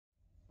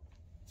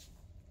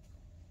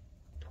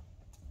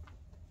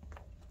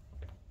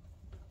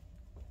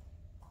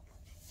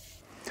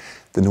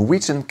The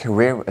Norwegian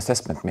Career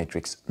Assessment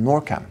Matrix,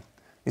 NORCAM,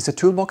 is a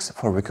toolbox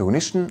for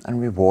recognition and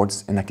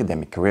rewards in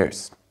academic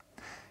careers.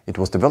 It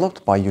was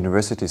developed by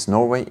Universities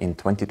Norway in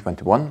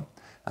 2021,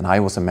 and I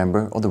was a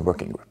member of the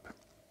working group.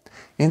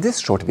 In this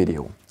short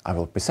video, I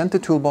will present the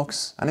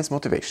toolbox and its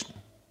motivation.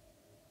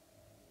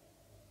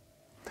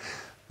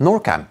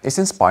 NORCAM is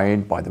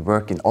inspired by the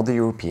work in other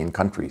European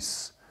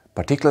countries,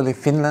 particularly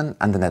Finland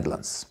and the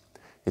Netherlands.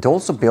 It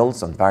also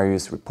builds on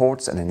various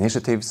reports and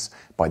initiatives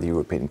by the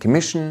European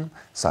Commission,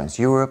 Science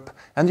Europe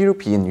and the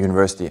European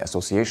University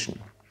Association.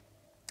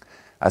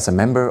 As a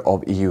member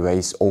of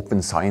EUA's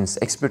Open Science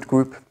Expert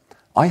Group,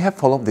 I have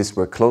followed this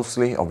work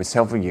closely over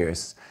several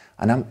years,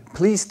 and I'm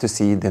pleased to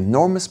see the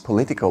enormous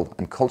political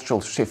and cultural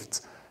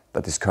shift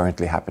that is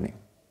currently happening.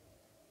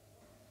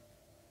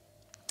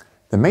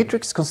 The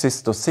matrix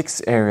consists of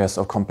 6 areas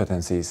of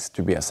competencies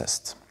to be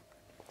assessed: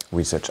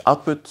 research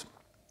output,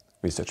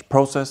 research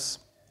process,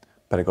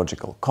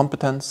 pedagogical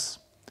competence,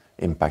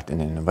 impact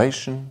and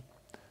innovation,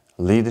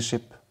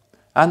 leadership,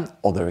 and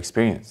other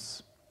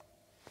experience.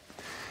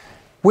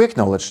 We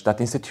acknowledge that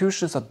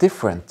institutions are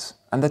different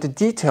and that the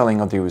detailing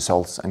of the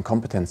results and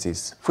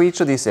competencies for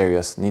each of these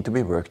areas need to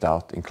be worked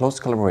out in close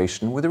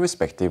collaboration with the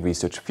respective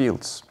research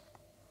fields.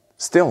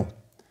 Still,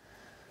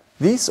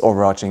 these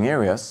overarching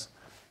areas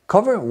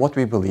cover what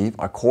we believe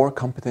are core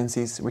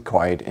competencies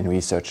required in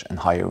research and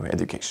higher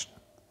education.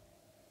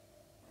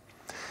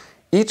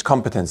 Each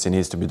competency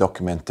needs to be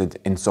documented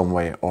in some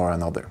way or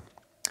another.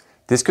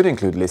 This could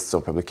include lists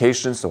of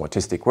publications or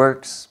artistic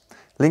works,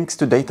 links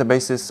to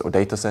databases or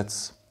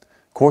datasets,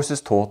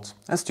 courses taught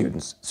and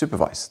students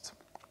supervised.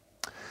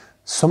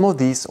 Some of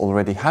these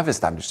already have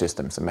established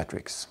systems and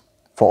metrics.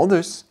 For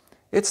others,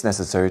 it's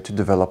necessary to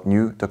develop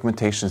new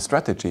documentation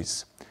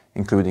strategies,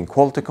 including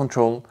quality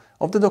control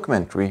of the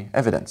documentary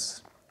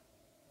evidence.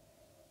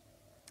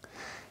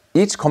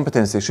 Each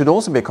competency should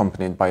also be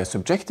accompanied by a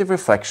subjective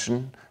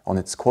reflection on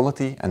its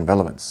quality and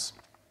relevance.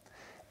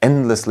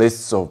 Endless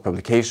lists of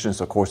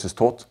publications or courses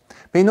taught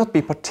may not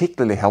be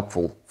particularly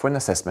helpful for an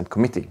assessment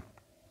committee.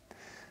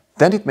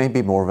 Then it may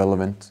be more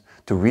relevant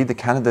to read the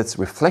candidate's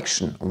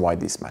reflection on why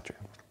these matter.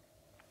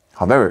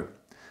 However,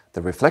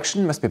 the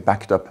reflection must be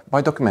backed up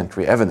by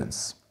documentary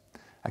evidence.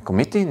 A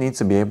committee needs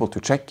to be able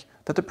to check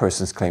that the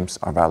person's claims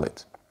are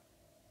valid.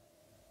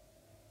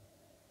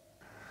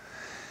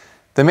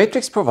 The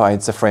matrix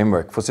provides a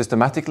framework for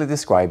systematically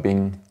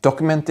describing,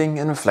 documenting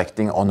and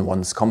reflecting on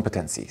one's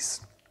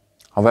competencies.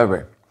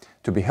 However,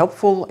 to be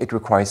helpful, it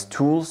requires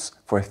tools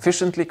for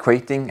efficiently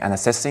creating and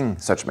assessing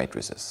such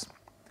matrices.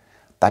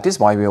 That is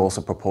why we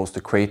also propose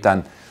to create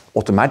an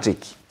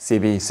automatic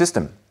CV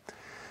system.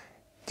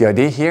 The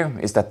idea here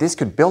is that this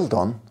could build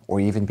on or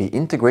even be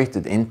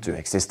integrated into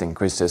existing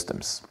quiz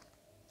systems.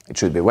 It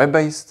should be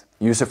web-based,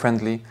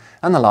 user-friendly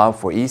and allow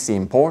for easy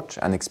import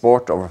and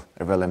export of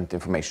relevant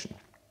information.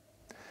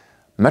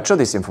 Much of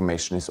this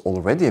information is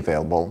already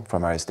available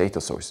from various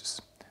data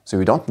sources, so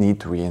we don't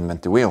need to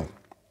reinvent the wheel.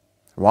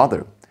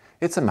 Rather,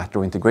 it's a matter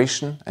of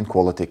integration and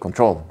quality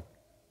control.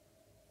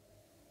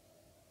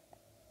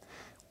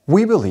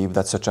 We believe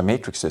that such a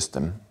matrix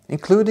system,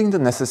 including the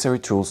necessary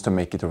tools to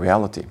make it a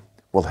reality,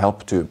 will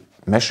help to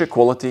measure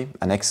quality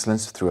and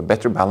excellence through a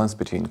better balance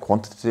between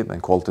quantitative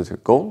and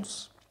qualitative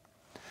goals,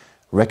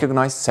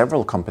 recognize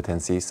several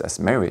competencies as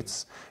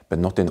merits, but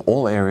not in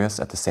all areas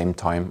at the same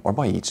time or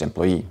by each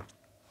employee,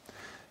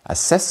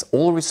 assess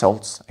all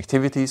results,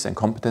 activities and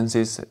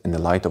competencies in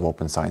the light of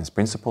open science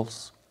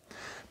principles,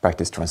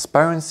 practice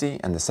transparency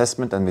and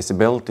assessment and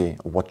visibility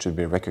of what should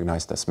be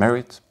recognized as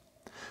merit,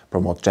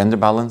 promote gender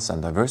balance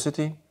and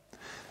diversity,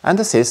 and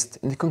assist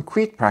in the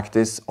concrete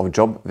practice of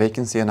job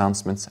vacancy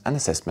announcements and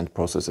assessment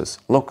processes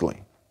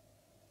locally.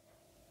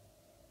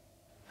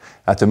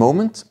 At the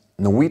moment,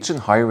 Norwegian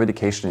higher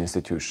education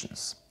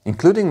institutions,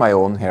 including my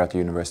own here at the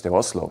University of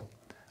Oslo,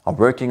 are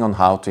working on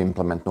how to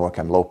implement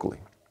NORCAM locally.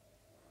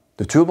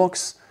 The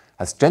toolbox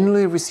has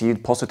generally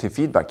received positive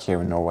feedback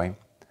here in Norway,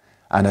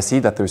 and I see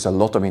that there is a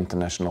lot of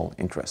international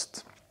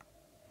interest.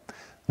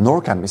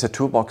 NORCAM is a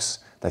toolbox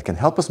that can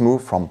help us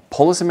move from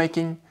policy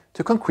making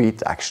to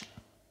concrete action.